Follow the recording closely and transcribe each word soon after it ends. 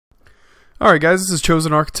Alright guys, this is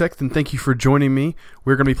ChosenArchitect and thank you for joining me.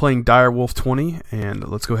 We're going to be playing Direwolf20 and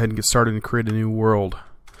let's go ahead and get started and create a new world.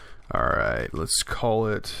 Alright, let's call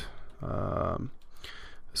it, let's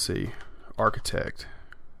see, Architect.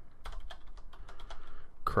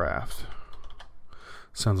 Krapht.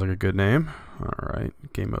 Sounds like a good name. Alright,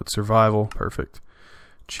 game mode survival, perfect.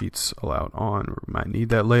 Cheats allowed on, we might need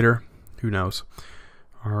that later, who knows.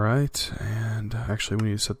 Alright, and actually we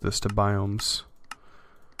need to set this to Biomes.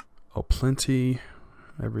 Oh, plenty.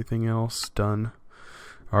 Everything else done.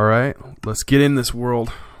 Alright, let's get in this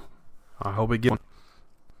world. I hope it gets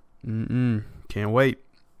one. Can't wait.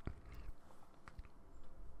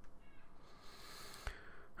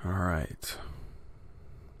 Alright.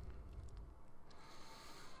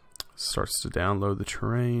 Starts to download the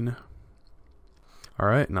terrain.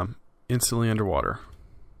 Alright, and I'm instantly underwater.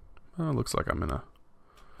 Well, it looks like I'm in a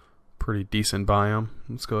pretty decent biome.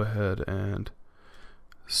 Let's go ahead and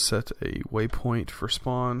set a waypoint for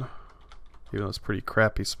spawn, even though it's pretty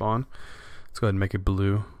crappy spawn. Let's go ahead and make it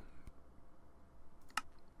blue.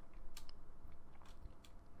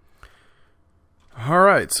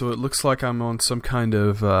 Alright, so it looks like I'm on some kind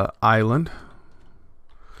of island.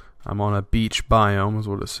 I'm on a beach biome is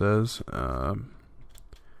what it says. Oh,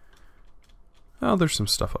 there's some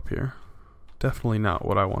stuff up here. Definitely not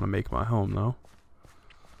what I want to make my home though.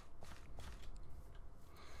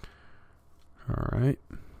 Alright,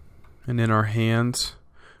 and in our hands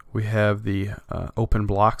we have the Open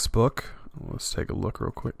Blocks book. Let's take a look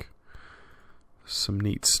real quick. Some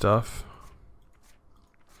neat stuff.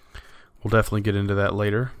 We'll definitely get into that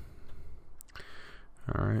later.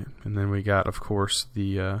 Alright, and then we got, of course,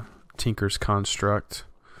 the Tinker's Construct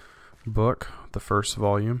book, the first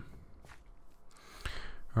volume.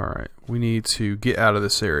 Alright, we need to get out of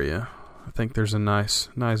this area. I think there's a nice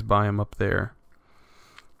biome up there.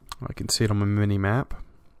 I can see it on my mini map.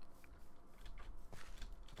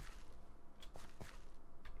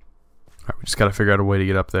 Alright, we just gotta figure out a way to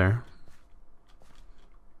get up there.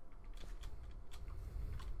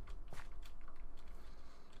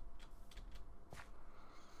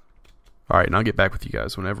 Alright, and I'll get back with you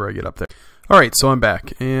guys whenever I get up there. Alright, so I'm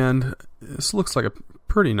back, and this looks like a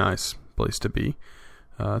pretty nice place to be.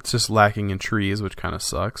 It's just lacking in trees, which kind of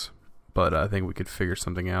sucks. But I think we could figure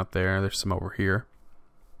something out there. There's some over here.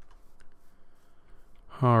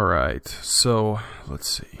 Alright, so let's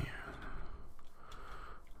see.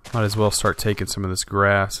 Might as well start taking some of this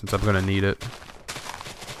grass since I'm going to need it.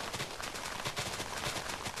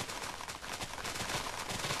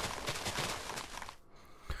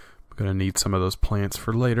 I'm going to need some of those plants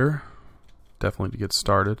for later. Definitely to get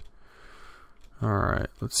started. Alright,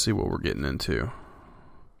 let's see what we're getting into.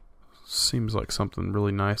 Seems like something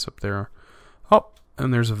really nice up there. Oh,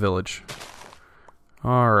 and there's a village.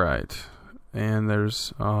 Alright. And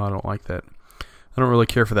there's, oh, I don't like that. I don't really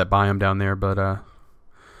care for that biome down there, but I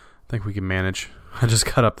think we can manage. I just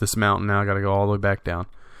got up this mountain, now I gotta go all the way back down.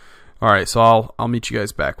 Alright, so I'll meet you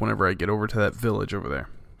guys back whenever I get over to that village over there.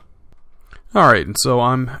 Alright, and so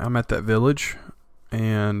I'm at that village,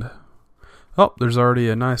 and oh, there's already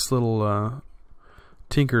a nice little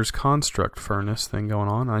Tinker's Construct furnace thing going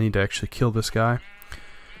on. I need to actually kill this guy.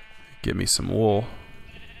 Get me some wool.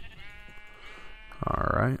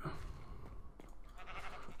 Alright.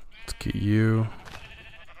 Let's get you.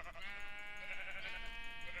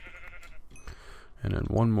 And then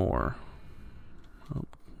one more.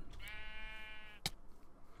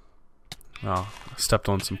 Oh, I stepped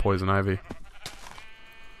on some poison ivy.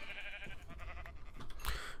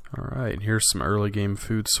 Alright, and here's some early game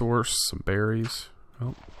food source, some berries.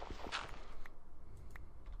 Oh.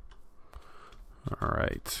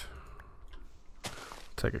 Alright.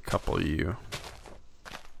 Take a couple of you.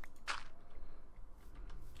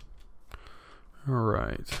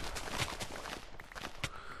 Alright.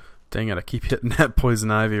 Dang it, I keep hitting that poison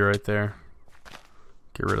ivy right there.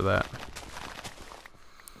 Get rid of that.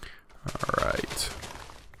 Alright.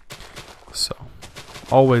 So,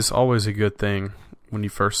 always a good thing when you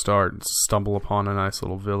first start and stumble upon a nice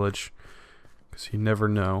little village. Because you never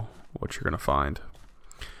know what you're going to find.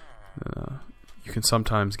 You can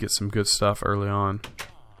sometimes get some good stuff early on.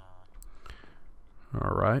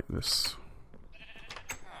 Alright, this...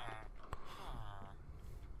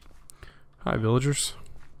 Hi, villagers.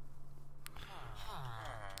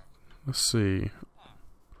 Let's see.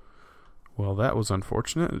 Well, that was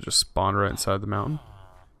unfortunate. It just spawned right inside the mountain.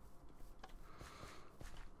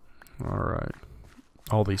 Alright.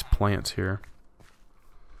 All these plants here.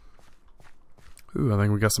 Ooh, I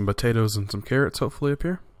think we got some potatoes and some carrots hopefully up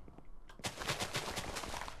here.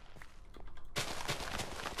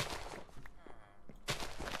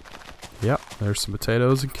 Yep, there's some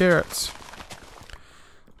potatoes and carrots.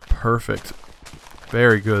 Perfect.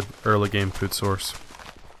 Very good early game food source.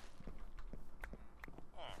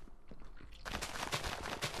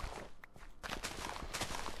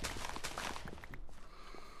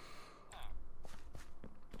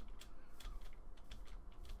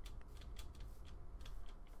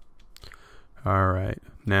 Alright,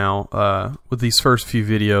 now with these first few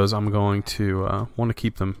videos I'm going to want to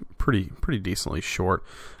keep them pretty decently short.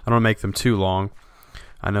 I don't want to make them too long.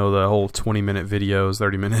 I know the whole 20-minute videos,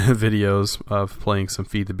 30-minute videos of playing some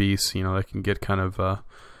Feed the Beasts, you know, they can get kind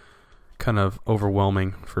of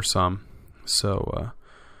overwhelming for some. So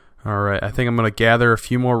alright, I think I'm going to gather a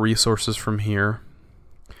few more resources from here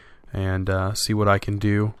and see what I can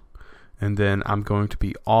do, and then I'm going to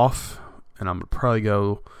be off, and I'm going to probably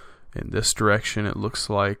go in this direction. It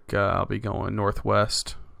looks like I'll be going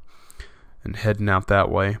northwest and heading out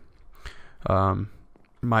that way.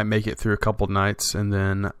 Might make it through a couple nights, and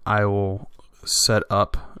then I will set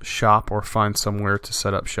up shop or find somewhere to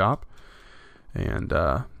set up shop, and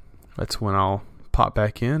that's when I'll pop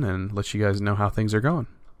back in and let you guys know how things are going.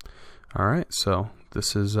 Alright, so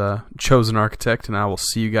this is ChosenArchitect, and I will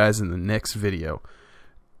see you guys in the next video.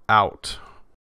 Out.